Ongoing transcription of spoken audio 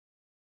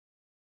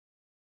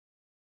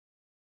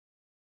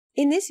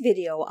In this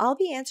video, I'll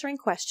be answering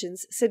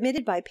questions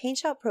submitted by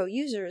PaintShop Pro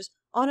users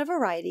on a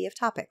variety of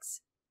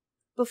topics.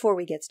 Before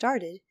we get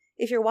started,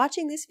 if you're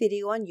watching this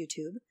video on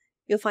YouTube,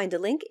 you'll find a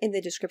link in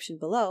the description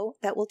below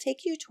that will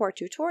take you to our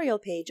tutorial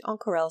page on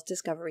Corel's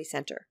Discovery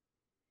Center.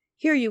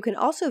 Here you can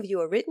also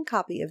view a written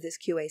copy of this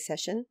QA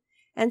session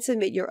and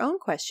submit your own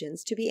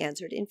questions to be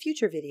answered in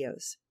future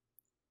videos.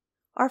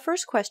 Our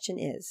first question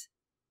is,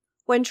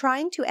 when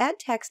trying to add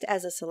text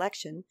as a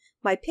selection,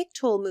 my pick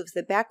tool moves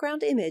the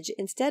background image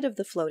instead of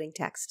the floating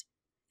text.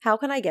 How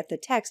can I get the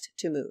text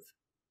to move?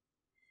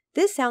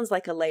 This sounds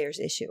like a layers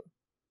issue.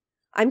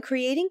 I'm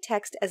creating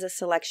text as a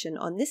selection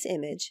on this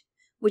image,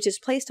 which is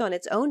placed on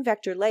its own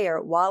vector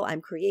layer while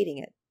I'm creating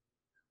it.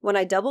 When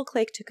I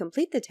double-click to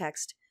complete the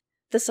text,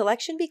 the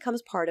selection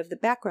becomes part of the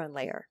background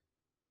layer.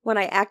 When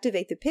I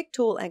activate the pick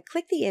tool and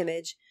click the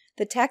image,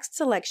 the text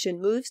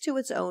selection moves to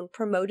its own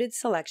promoted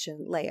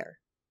selection layer.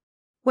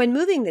 When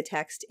moving the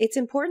text, it's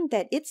important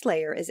that its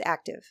layer is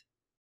active.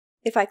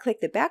 If I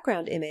click the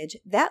background image,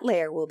 that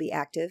layer will be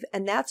active,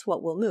 and that's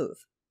what will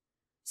move.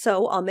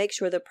 So I'll make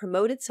sure the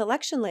promoted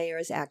selection layer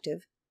is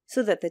active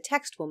so that the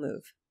text will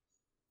move.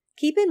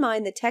 Keep in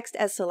mind the text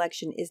as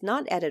selection is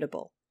not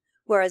editable,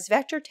 whereas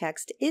vector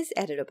text is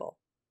editable.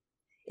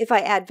 If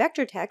I add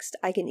vector text,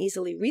 I can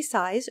easily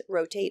resize,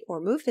 rotate,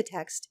 or move the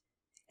text,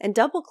 and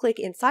double-click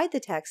inside the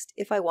text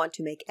if I want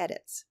to make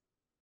edits.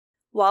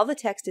 While the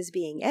text is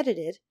being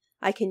edited,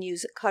 I can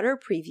use Cutter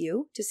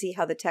Preview to see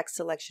how the text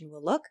selection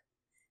will look,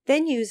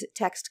 then use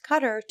Text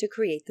Cutter to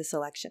create the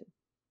selection.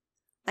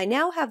 I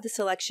now have the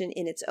selection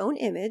in its own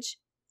image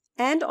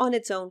and on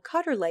its own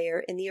cutter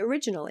layer in the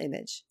original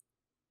image.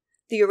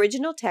 The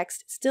original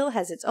text still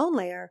has its own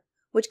layer,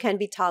 which can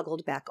be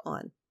toggled back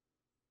on.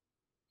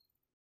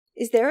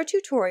 Is there a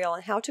tutorial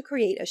on how to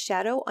create a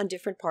shadow on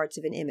different parts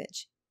of an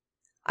image?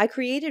 I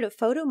created a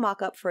photo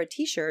mock-up for a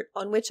t-shirt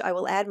on which I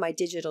will add my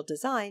digital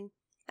design,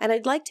 and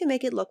I'd like to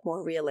make it look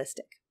more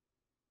realistic.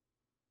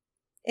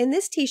 In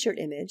this t-shirt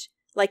image,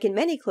 like in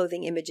many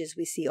clothing images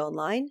we see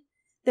online,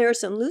 there are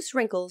some loose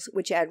wrinkles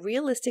which add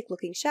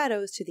realistic-looking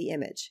shadows to the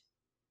image.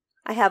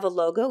 I have a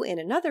logo in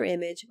another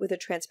image with a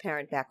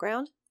transparent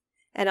background,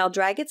 and I'll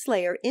drag its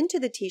layer into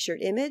the t-shirt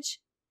image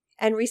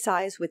and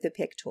resize with the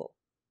pick tool.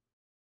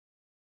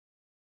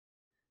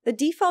 The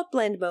default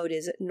blend mode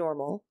is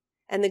normal,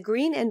 and the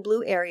green and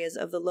blue areas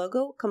of the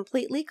logo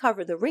completely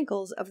cover the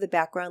wrinkles of the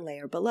background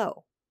layer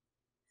below.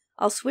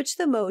 I'll switch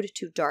the mode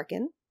to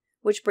darken,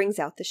 which brings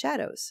out the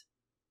shadows.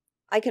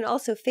 I can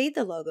also fade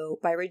the logo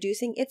by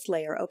reducing its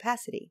layer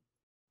opacity.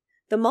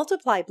 The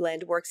multiply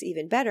blend works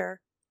even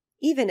better,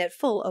 even at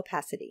full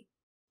opacity.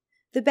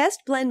 The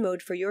best blend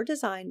mode for your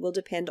design will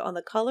depend on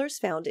the colors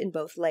found in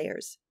both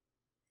layers.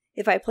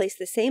 If I place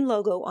the same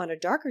logo on a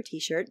darker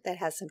t-shirt that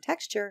has some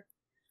texture,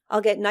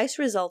 I'll get nice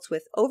results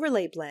with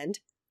overlay blend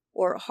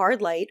or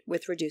hard light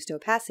with reduced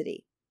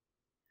opacity.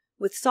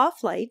 With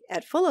soft light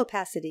at full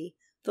opacity,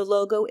 the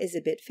logo is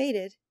a bit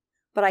faded,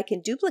 but I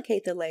can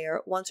duplicate the layer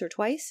once or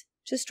twice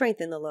to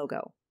strengthen the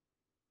logo.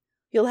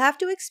 You'll have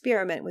to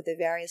experiment with the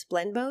various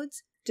blend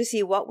modes to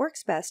see what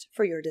works best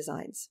for your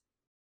designs.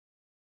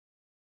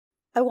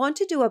 I want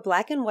to do a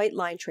black and white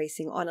line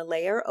tracing on a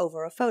layer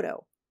over a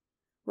photo.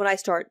 When I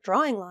start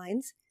drawing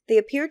lines, they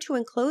appear to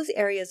enclose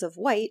areas of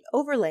white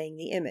overlaying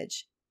the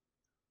image.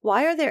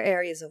 Why are there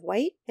areas of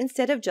white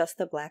instead of just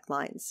the black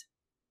lines?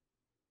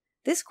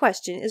 This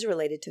question is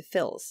related to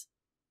fills.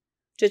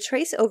 To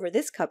trace over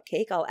this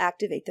cupcake, I'll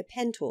activate the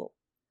pen tool.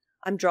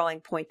 I'm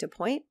drawing point to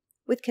point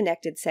with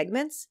connected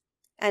segments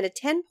and a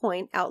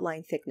 10-point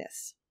outline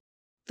thickness.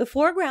 The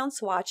foreground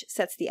swatch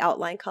sets the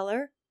outline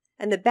color,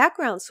 and the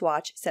background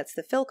swatch sets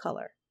the fill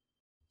color.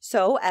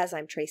 So, as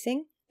I'm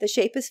tracing, the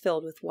shape is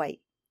filled with white.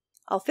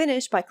 I'll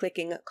finish by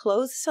clicking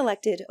Close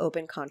Selected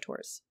Open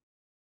Contours.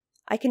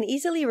 I can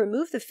easily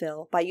remove the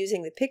fill by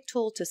using the pick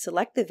tool to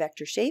select the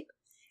vector shape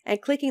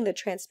and clicking the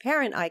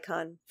transparent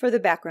icon for the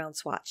background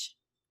swatch.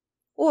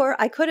 Or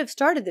I could have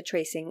started the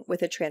tracing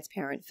with a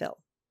transparent fill.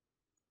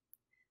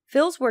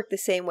 Fills work the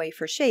same way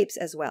for shapes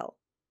as well.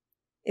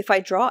 If I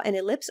draw an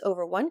ellipse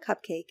over one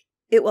cupcake,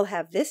 it will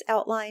have this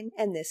outline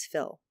and this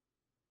fill.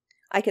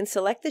 I can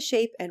select the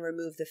shape and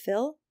remove the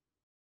fill,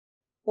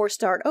 or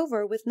start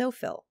over with no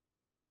fill.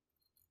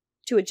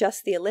 To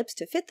adjust the ellipse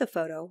to fit the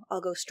photo,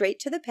 I'll go straight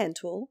to the pen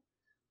tool,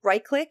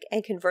 right-click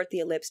and convert the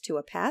ellipse to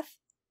a path,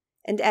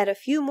 and add a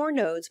few more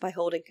nodes by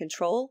holding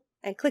Ctrl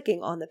and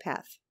clicking on the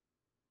path.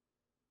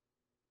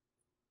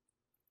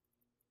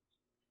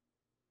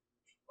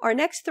 Our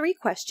next 3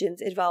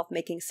 questions involve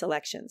making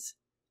selections.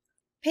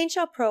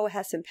 PaintShop Pro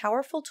has some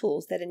powerful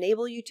tools that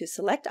enable you to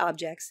select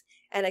objects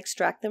and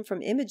extract them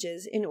from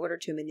images in order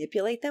to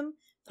manipulate them,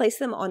 place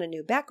them on a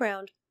new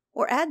background,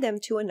 or add them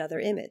to another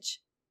image.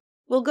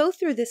 We'll go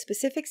through the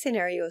specific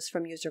scenarios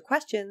from user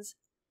questions,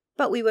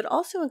 but we would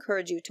also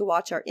encourage you to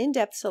watch our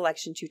in-depth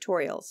selection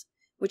tutorials,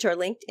 which are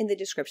linked in the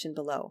description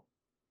below.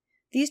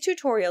 These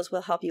tutorials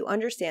will help you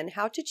understand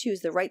how to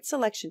choose the right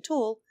selection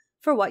tool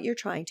for what you're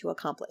trying to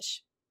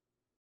accomplish.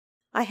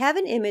 I have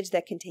an image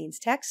that contains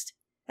text,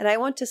 and I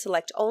want to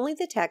select only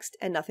the text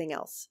and nothing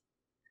else.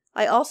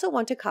 I also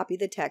want to copy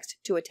the text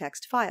to a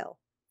text file.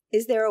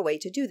 Is there a way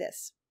to do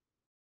this?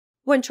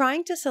 When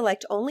trying to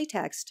select only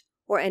text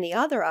or any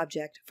other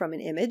object from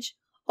an image,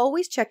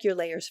 always check your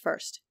layers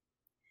first.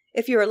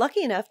 If you are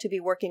lucky enough to be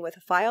working with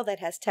a file that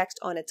has text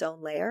on its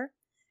own layer,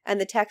 and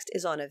the text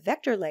is on a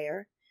vector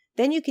layer,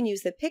 then you can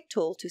use the Pick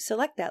tool to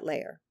select that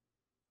layer.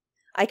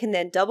 I can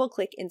then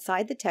double-click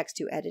inside the text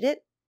to edit it.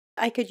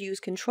 I could use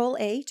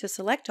Ctrl-A to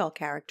select all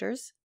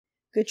characters,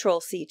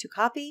 Ctrl-C to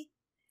copy,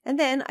 and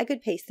then I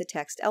could paste the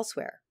text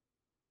elsewhere.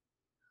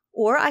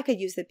 Or I could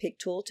use the Pick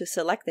tool to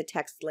select the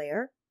text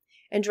layer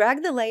and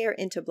drag the layer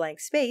into blank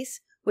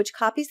space, which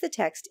copies the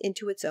text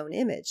into its own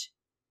image.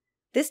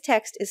 This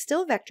text is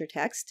still vector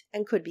text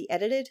and could be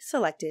edited,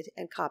 selected,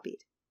 and copied.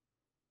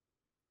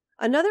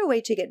 Another way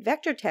to get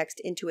vector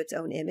text into its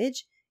own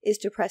image is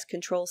to press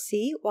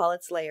Ctrl-C while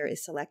its layer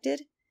is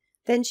selected,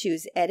 then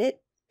choose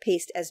Edit,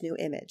 Paste as New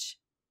Image.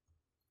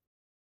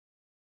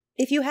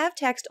 If you have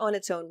text on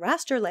its own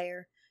raster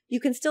layer, you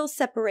can still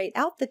separate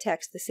out the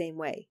text the same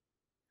way.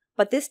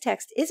 But this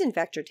text isn't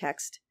vector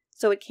text,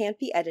 so it can't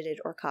be edited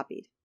or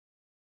copied.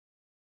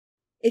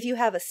 If you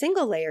have a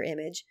single layer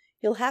image,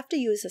 you'll have to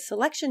use the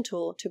Selection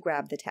tool to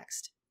grab the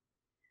text.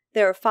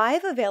 There are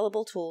 5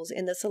 available tools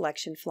in the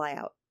selection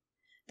flyout.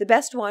 The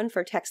best one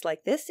for text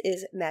like this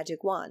is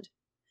Magic Wand.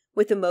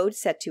 With the mode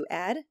set to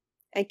Add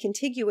and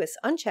Contiguous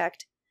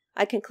unchecked,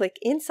 I can click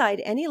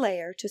inside any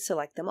layer to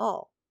select them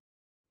all.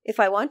 If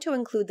I want to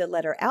include the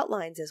letter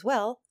outlines as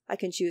well, I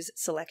can choose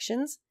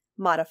Selections,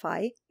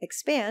 Modify,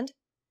 Expand,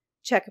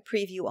 check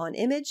Preview on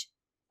Image,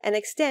 and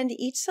extend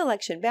each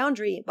selection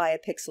boundary by a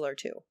pixel or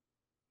 2.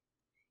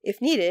 If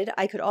needed,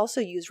 I could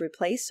also use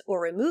Replace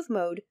or Remove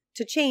mode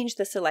to change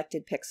the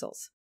selected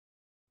pixels.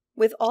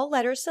 With all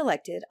letters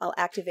selected, I'll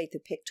activate the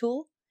Pick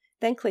tool,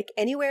 then click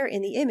anywhere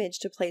in the image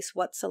to place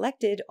what's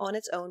selected on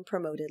its own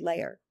promoted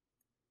layer.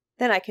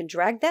 Then I can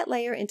drag that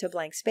layer into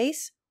blank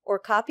space or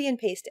copy and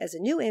paste as a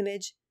new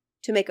image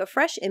to make a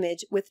fresh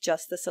image with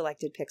just the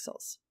selected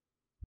pixels.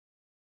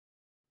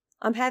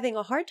 I'm having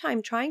a hard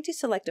time trying to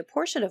select a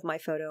portion of my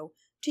photo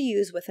to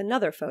use with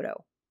another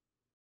photo.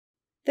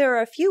 There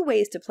are a few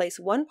ways to place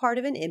one part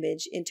of an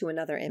image into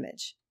another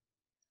image.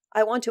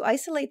 I want to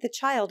isolate the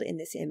child in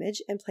this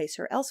image and place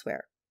her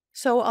elsewhere.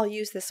 So I'll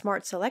use the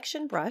Smart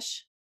Selection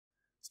brush,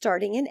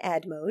 starting in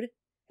Add mode,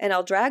 and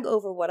I'll drag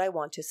over what I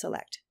want to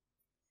select.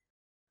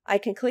 I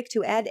can click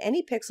to add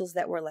any pixels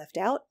that were left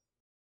out,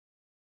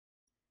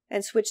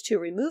 and switch to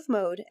Remove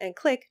mode and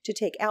click to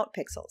take out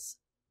pixels.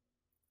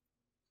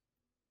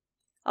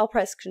 I'll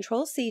press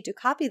Ctrl-C to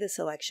copy the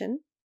selection,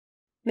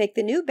 make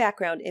the new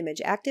background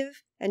image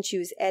active, and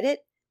choose Edit,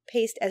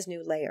 Paste as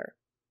New Layer.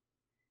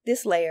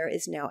 This layer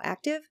is now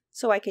active,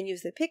 so I can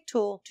use the Pick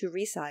tool to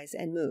resize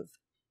and move.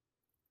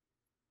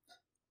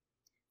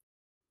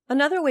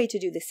 Another way to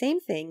do the same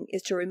thing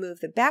is to remove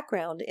the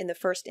background in the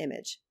first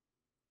image.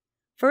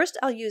 First,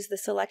 I'll use the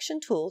Selection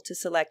tool to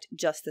select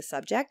just the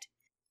subject,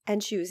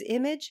 and choose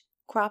Image,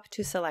 Crop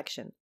to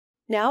Selection.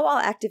 Now I'll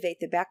activate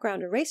the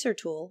Background Eraser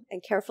tool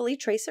and carefully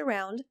trace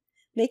around,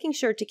 making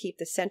sure to keep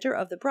the center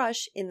of the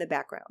brush in the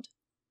background.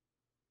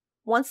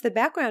 Once the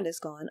background is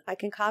gone, I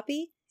can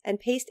copy and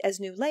paste as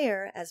new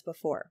layer as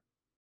before.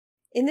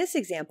 In this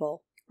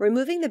example,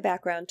 removing the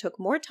background took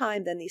more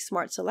time than the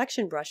Smart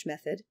Selection brush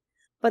method,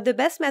 but the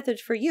best method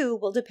for you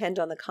will depend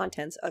on the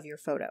contents of your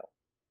photo.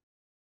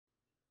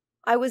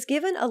 I was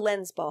given a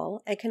lens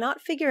ball and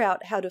cannot figure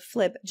out how to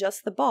flip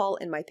just the ball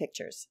in my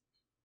pictures.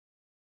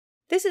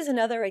 This is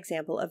another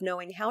example of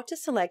knowing how to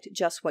select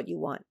just what you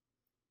want.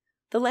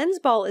 The lens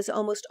ball is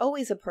almost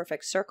always a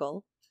perfect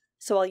circle,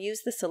 so I'll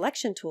use the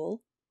Selection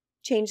tool,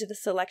 change the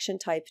selection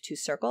type to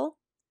Circle,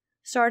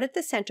 start at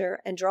the center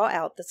and draw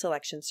out the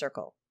selection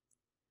circle.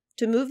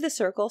 To move the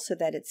circle so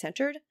that it's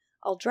centered,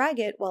 I'll drag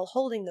it while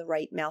holding the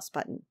right mouse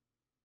button.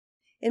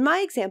 In my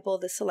example,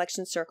 the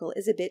selection circle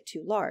is a bit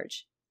too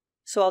large,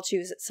 so I'll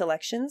choose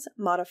Selections,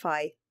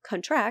 Modify,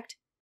 Contract,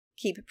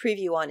 keep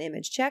Preview on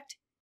Image checked,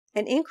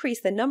 and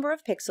increase the number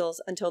of pixels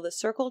until the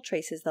circle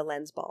traces the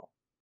lens ball.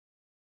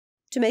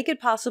 To make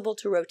it possible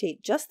to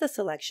rotate just the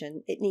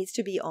selection, it needs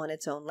to be on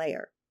its own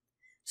layer.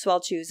 So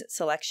I'll choose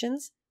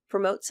Selections,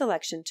 Promote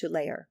Selection to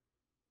Layer.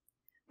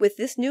 With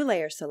this new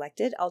layer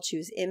selected, I'll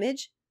choose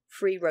Image,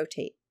 Free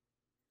Rotate.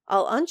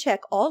 I'll uncheck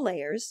all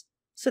layers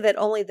so that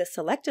only the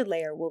selected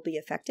layer will be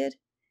affected,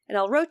 and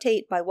I'll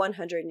rotate by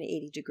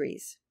 180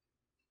 degrees.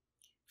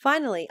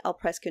 Finally, I'll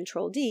press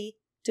Ctrl-D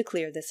to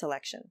clear the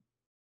selection.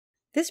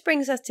 This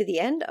brings us to the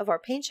end of our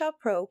PaintShop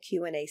Pro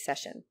Q&A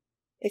session.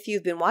 If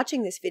you've been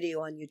watching this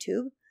video on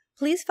YouTube,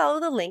 please follow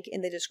the link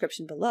in the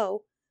description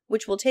below,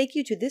 which will take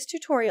you to this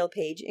tutorial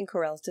page in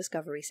Corel's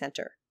Discovery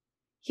Center.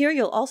 Here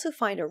you'll also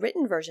find a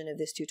written version of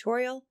this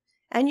tutorial,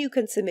 and you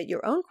can submit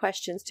your own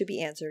questions to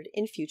be answered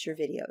in future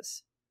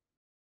videos.